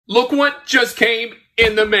Look what just came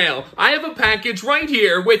in the mail. I have a package right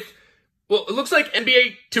here with, well, it looks like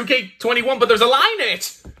NBA 2K21, but there's a line in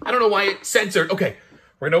it. I don't know why it's censored. Okay,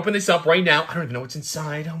 we're gonna open this up right now. I don't even know what's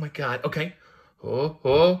inside. Oh my God, okay.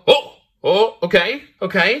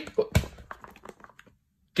 Okay.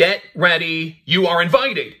 Get ready, you are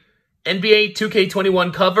invited. NBA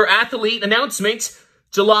 2K21 cover athlete announcement,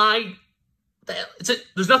 July.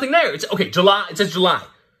 There's nothing there. July. It says July.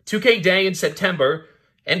 2K day in September.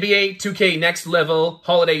 NBA 2K next level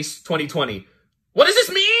holidays 2020. What does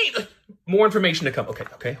this mean? More information to come.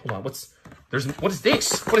 Okay. Hold on. What is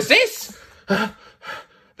this? What is this?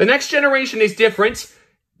 The next generation is different.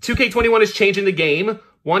 2K21 is changing the game.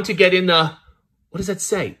 Want to get in the, what does that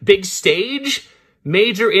say? Big stage?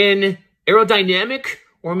 Major in aerodynamic?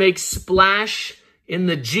 Or make splash in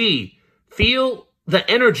the G? Feel the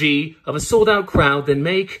energy of a sold-out crowd, then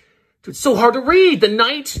make, it's so hard to read, the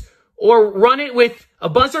night, or run it with a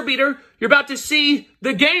buzzer beater. You're about to see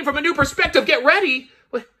the game from a new perspective. Get ready.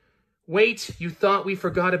 Wait, you thought we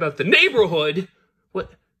forgot about the neighborhood?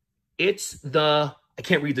 What? It's the, I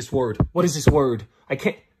can't read this word. What is this word?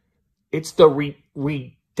 It's the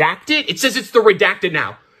redacted? It says it's the redacted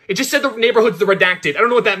now. It just said the neighborhood's the redacted. I don't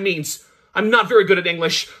know what that means. I'm not very good at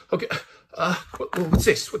English. Okay, what's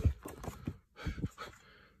this?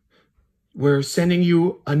 We're sending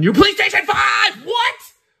you a new PlayStation 5! What?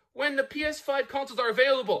 When the PS5 consoles are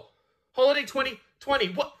available. Holiday 2020.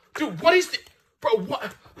 What? Dude, what is this? Bro,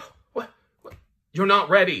 what? You're not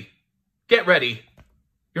ready. Get ready.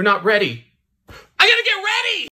 You're not ready. I gotta get ready!